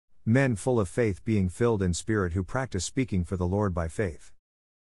men full of faith being filled in Spirit who practice speaking for the Lord by faith.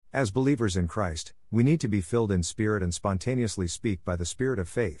 As believers in Christ, we need to be filled in Spirit and spontaneously speak by the Spirit of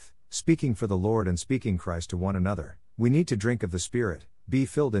faith, speaking for the Lord and speaking Christ to one another. We need to drink of the Spirit, be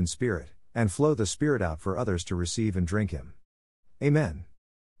filled in Spirit, and flow the Spirit out for others to receive and drink Him. Amen.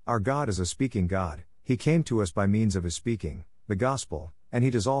 Our God is a speaking God. He came to us by means of His speaking, the Gospel, and He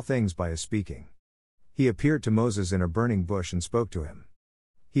does all things by His speaking. He appeared to Moses in a burning bush and spoke to him.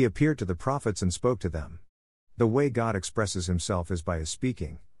 He appeared to the prophets and spoke to them. The way God expresses Himself is by His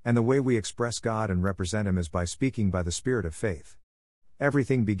speaking, and the way we express God and represent Him is by speaking by the Spirit of faith.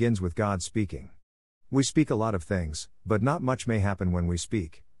 Everything begins with God speaking. We speak a lot of things, but not much may happen when we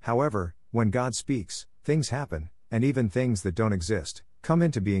speak. However, when God speaks, things happen, and even things that don't exist, come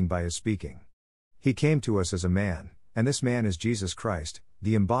into being by His speaking. He came to us as a man, and this man is Jesus Christ,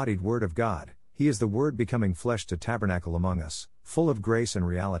 the embodied Word of God. He is the Word becoming flesh to tabernacle among us, full of grace and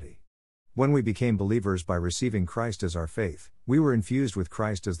reality. When we became believers by receiving Christ as our faith, we were infused with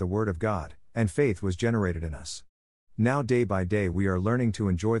Christ as the Word of God, and faith was generated in us. Now day by day we are learning to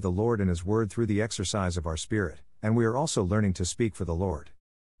enjoy the Lord and His Word through the exercise of our spirit, and we are also learning to speak for the Lord.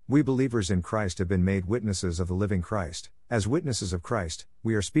 We believers in Christ have been made witnesses of the living Christ. As witnesses of Christ,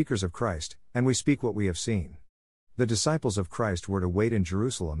 we are speakers of Christ, and we speak what we have seen. The disciples of Christ were to wait in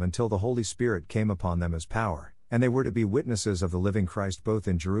Jerusalem until the Holy Spirit came upon them as power, and they were to be witnesses of the living Christ both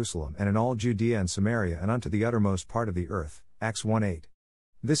in Jerusalem and in all Judea and Samaria and unto the uttermost part of the earth. Acts 1:8.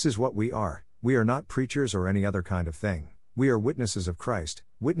 This is what we are. We are not preachers or any other kind of thing. We are witnesses of Christ,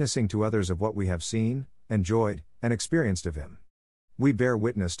 witnessing to others of what we have seen, enjoyed, and experienced of Him. We bear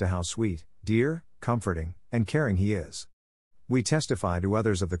witness to how sweet, dear, comforting, and caring He is. We testify to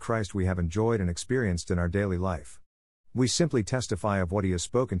others of the Christ we have enjoyed and experienced in our daily life. We simply testify of what He has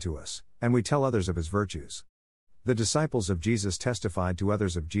spoken to us, and we tell others of His virtues. The disciples of Jesus testified to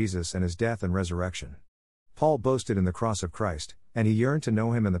others of Jesus and His death and resurrection. Paul boasted in the cross of Christ, and he yearned to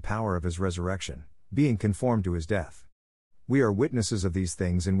know Him and the power of His resurrection, being conformed to His death. We are witnesses of these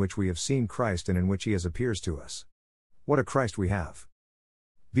things in which we have seen Christ and in which He appears to us. What a Christ we have!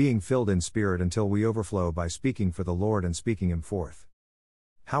 Being filled in Spirit until we overflow by speaking for the Lord and speaking Him forth.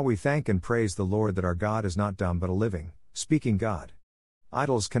 How we thank and praise the Lord that our God is not dumb but a living, speaking God.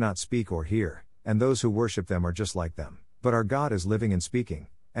 Idols cannot speak or hear, and those who worship them are just like them, but our God is living and speaking,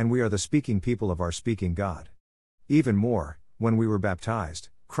 and we are the speaking people of our speaking God. Even more, when we were baptized,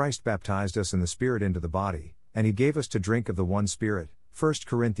 Christ baptized us in the Spirit into the body, and He gave us to drink of the one Spirit, 1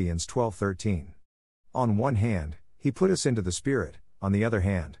 Corinthians 12:13. On one hand, He put us into the Spirit, on the other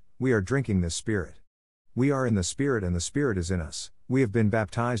hand, we are drinking this Spirit. We are in the Spirit and the Spirit is in us. We have been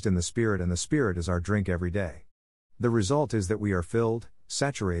baptized in the Spirit and the Spirit is our drink every day. The result is that we are filled,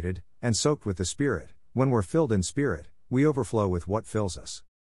 saturated, and soaked with the Spirit. When we're filled in Spirit, we overflow with what fills us.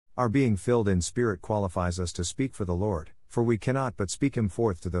 Our being filled in Spirit qualifies us to speak for the Lord, for we cannot but speak Him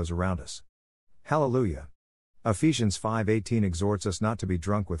forth to those around us. Hallelujah! Ephesians 5:18 exhorts us not to be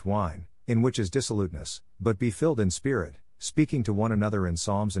drunk with wine, in which is dissoluteness, but be filled in Spirit, speaking to one another in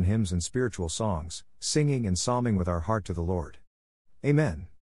psalms and hymns and spiritual songs, singing and psalming with our heart to the Lord. Amen.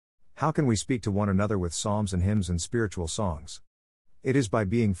 How can we speak to one another with psalms and hymns and spiritual songs? It is by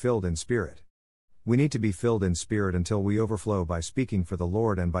being filled in Spirit. We need to be filled in Spirit until we overflow by speaking for the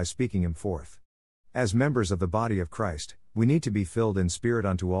Lord and by speaking Him forth. As members of the body of Christ, we need to be filled in Spirit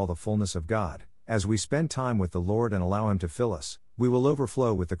unto all the fullness of God. As we spend time with the Lord and allow Him to fill us, we will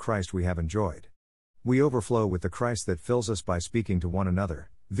overflow with the Christ we have enjoyed. We overflow with the Christ that fills us by speaking to one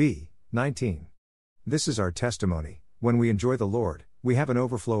another. v. 19. This is our testimony. When we enjoy the Lord, we have an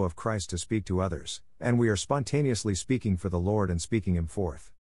overflow of Christ to speak to others, and we are spontaneously speaking for the Lord and speaking Him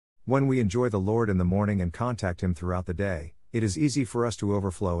forth. When we enjoy the Lord in the morning and contact Him throughout the day, it is easy for us to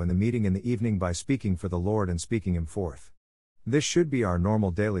overflow in the meeting in the evening by speaking for the Lord and speaking Him forth. This should be our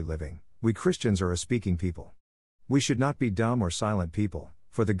normal daily living. We Christians are a speaking people. We should not be dumb or silent people,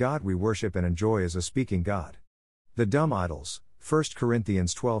 for the God we worship and enjoy is a speaking God. The dumb idols, 1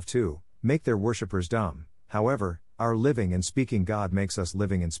 Corinthians 12:2, make their worshippers dumb. However, our living and speaking God makes us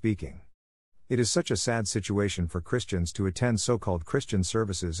living and speaking. It is such a sad situation for Christians to attend so-called Christian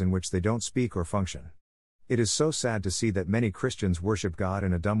services in which they don't speak or function. It is so sad to see that many Christians worship God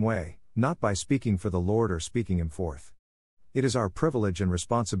in a dumb way, not by speaking for the Lord or speaking Him forth. It is our privilege and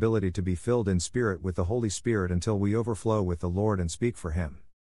responsibility to be filled in Spirit with the Holy Spirit until we overflow with the Lord and speak for Him.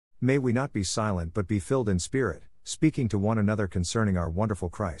 May we not be silent but be filled in Spirit, speaking to one another concerning our wonderful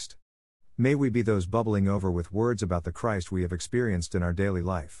Christ. May we be those bubbling over with words about the Christ we have experienced in our daily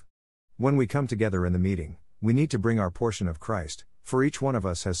life. When we come together in the meeting, we need to bring our portion of Christ, for each one of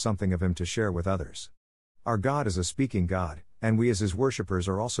us has something of Him to share with others. Our God is a speaking God, and we as His worshippers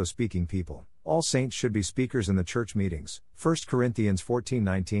are also speaking people. All saints should be speakers in the church meetings. 1 Corinthians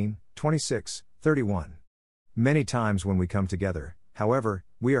 14:19, 26, 31. Many times when we come together, however,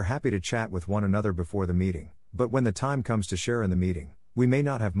 we are happy to chat with one another before the meeting, but when the time comes to share in the meeting, we may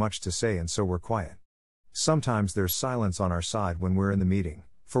not have much to say and so we're quiet. Sometimes there's silence on our side when we're in the meeting,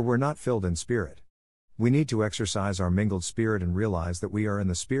 for we're not filled in Spirit. We need to exercise our mingled spirit and realize that we are in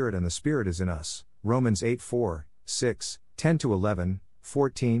the Spirit and the Spirit is in us. Romans 8:4, 6, 10-11,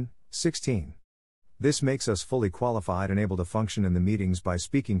 14, 16. This makes us fully qualified and able to function in the meetings by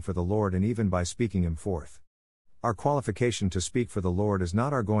speaking for the Lord and even by speaking Him forth. Our qualification to speak for the Lord is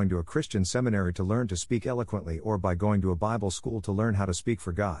not our going to a Christian seminary to learn to speak eloquently or by going to a Bible school to learn how to speak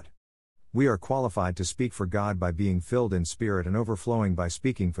for God. We are qualified to speak for God by being filled in Spirit and overflowing by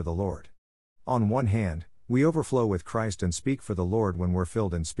speaking for the Lord. On one hand, we overflow with Christ and speak for the Lord when we're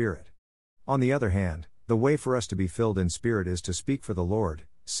filled in Spirit. On the other hand, the way for us to be filled in Spirit is to speak for the Lord,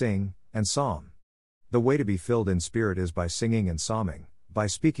 sing, and psalm. The way to be filled in Spirit is by singing and psalming, by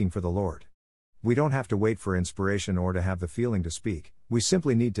speaking for the Lord. We don't have to wait for inspiration or to have the feeling to speak, we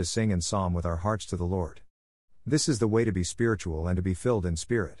simply need to sing and psalm with our hearts to the Lord. This is the way to be spiritual and to be filled in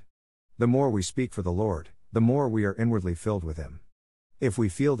Spirit. The more we speak for the Lord, the more we are inwardly filled with Him. If we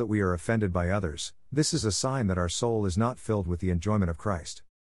feel that we are offended by others, this is a sign that our soul is not filled with the enjoyment of Christ.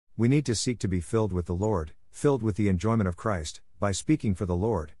 We need to seek to be filled with the Lord, filled with the enjoyment of Christ, by speaking for the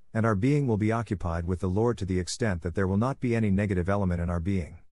Lord, and our being will be occupied with the Lord to the extent that there will not be any negative element in our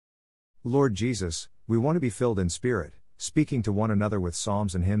being. Lord Jesus, we want to be filled in Spirit, speaking to one another with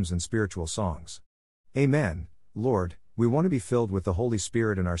psalms and hymns and spiritual songs. Amen. Lord, we want to be filled with the Holy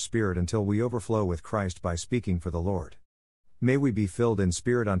Spirit in our spirit until we overflow with Christ by speaking for the Lord. May we be filled in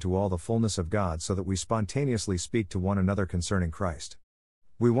Spirit unto all the fullness of God so that we spontaneously speak to one another concerning Christ.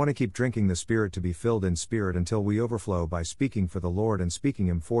 We want to keep drinking the Spirit to be filled in Spirit until we overflow by speaking for the Lord and speaking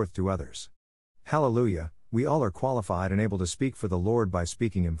Him forth to others. Hallelujah, we all are qualified and able to speak for the Lord by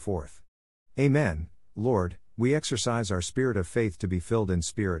speaking Him forth. Amen. Lord, we exercise our spirit of faith to be filled in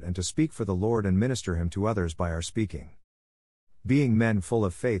Spirit and to speak for the Lord and minister Him to others by our speaking. Being men full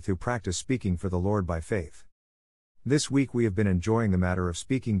of faith who practice speaking for the Lord by faith. This week we have been enjoying the matter of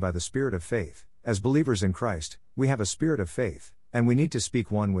speaking by the Spirit of faith. As believers in Christ, we have a spirit of faith, and we need to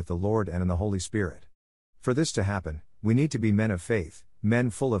speak one with the Lord and in the Holy Spirit. For this to happen, we need to be men of faith, men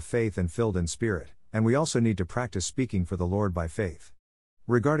full of faith and filled in Spirit, and we also need to practice speaking for the Lord by faith.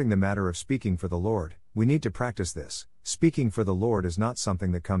 Regarding the matter of speaking for the Lord, we need to practice this. Speaking for the Lord is not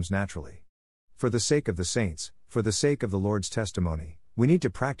something that comes naturally. For the sake of the saints, for the sake of the Lord's testimony, we need to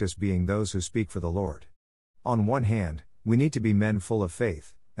practice being those who speak for the Lord. On one hand, we need to be men full of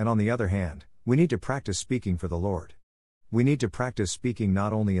faith, and on the other hand, we need to practice speaking for the Lord. We need to practice speaking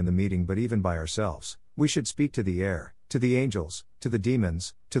not only in the meeting but even by ourselves. We should speak to the air, to the angels, to the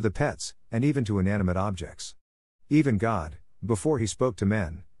demons, to the pets, and even to inanimate objects. Even God, before He spoke to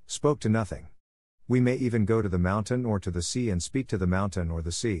men, spoke to nothing. We may even go to the mountain or to the sea and speak to the mountain or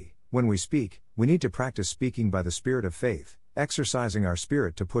the sea. When we speak, we need to practice speaking by the Spirit of faith, exercising our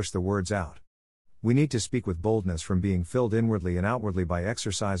spirit to push the words out. We need to speak with boldness from being filled inwardly and outwardly by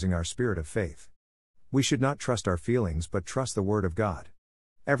exercising our spirit of faith. We should not trust our feelings but trust the Word of God.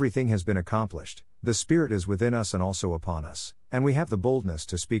 Everything has been accomplished, the Spirit is within us and also upon us, and we have the boldness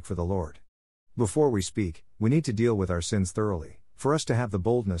to speak for the Lord. Before we speak, we need to deal with our sins thoroughly. For us to have the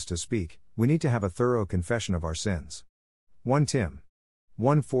boldness to speak, we need to have a thorough confession of our sins. 1 Tim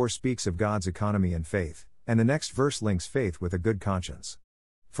 1:4 speaks of God's economy and faith, and the next verse links faith with a good conscience.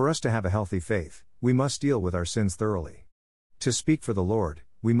 For us to have a healthy faith, we must deal with our sins thoroughly. To speak for the Lord,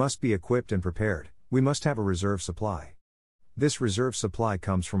 we must be equipped and prepared. We must have a reserve supply. This reserve supply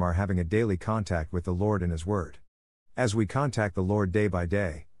comes from our having a daily contact with the Lord and His Word. As we contact the Lord day by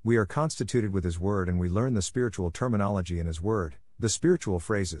day, we are constituted with His Word and we learn the spiritual terminology in His Word, the spiritual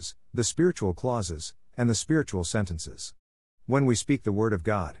phrases, the spiritual clauses, and the spiritual sentences. When we speak the Word of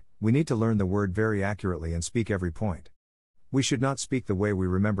God, we need to learn the Word very accurately and speak every point. We should not speak the way we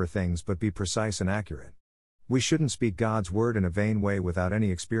remember things but be precise and accurate. We shouldn't speak God's Word in a vain way without any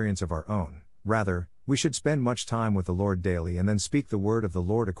experience of our own. Rather, we should spend much time with the Lord daily and then speak the word of the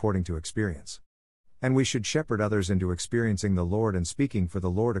Lord according to experience. And we should shepherd others into experiencing the Lord and speaking for the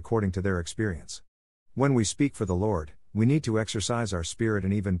Lord according to their experience. When we speak for the Lord, we need to exercise our spirit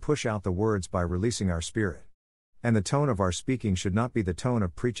and even push out the words by releasing our spirit. And the tone of our speaking should not be the tone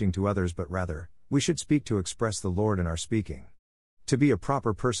of preaching to others but rather, we should speak to express the Lord in our speaking. To be a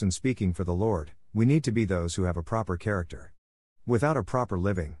proper person speaking for the Lord, we need to be those who have a proper character. Without a proper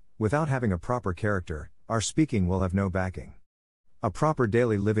living, without having a proper character, our speaking will have no backing. A proper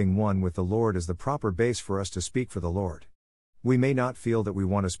daily living one with the Lord is the proper base for us to speak for the Lord. We may not feel that we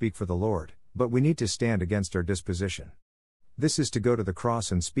want to speak for the Lord, but we need to stand against our disposition. This is to go to the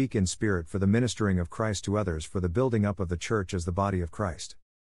cross and speak in spirit for the ministering of Christ to others, for the building up of the church as the body of Christ.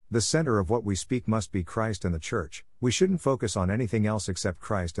 The center of what we speak must be Christ and the church. We shouldn't focus on anything else except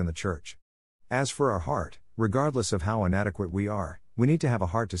Christ and the church. As for our heart, regardless of how inadequate we are, we need to have a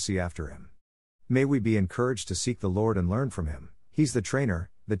heart to see after Him. May we be encouraged to seek the Lord and learn from Him. He's the trainer,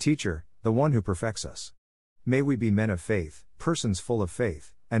 the teacher, the one who perfects us. May we be men of faith, persons full of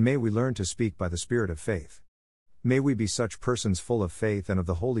faith, and may we learn to speak by the Spirit of faith. May we be such persons full of faith and of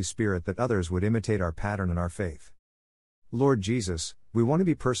the Holy Spirit that others would imitate our pattern and our faith. Lord Jesus, we want to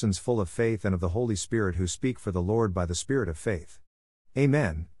be persons full of faith and of the Holy Spirit who speak for the Lord by the Spirit of faith.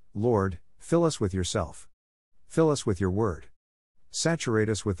 Amen. Lord, fill us with yourself. Fill us with your word. Saturate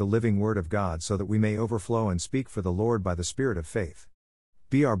us with the living word of God so that we may overflow and speak for the Lord by the Spirit of faith.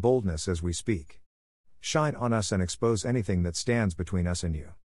 Be our boldness as we speak. Shine on us and expose anything that stands between us and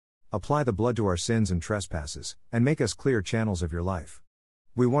you. Apply the blood to our sins and trespasses, and make us clear channels of your life.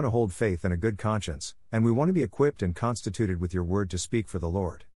 We want to hold faith and a good conscience, and we want to be equipped and constituted with your word to speak for the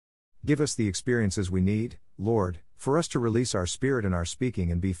Lord. Give us the experiences we need, Lord, for us to release our spirit in our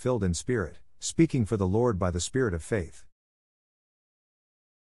speaking and be filled in spirit, speaking for the Lord by the Spirit of faith.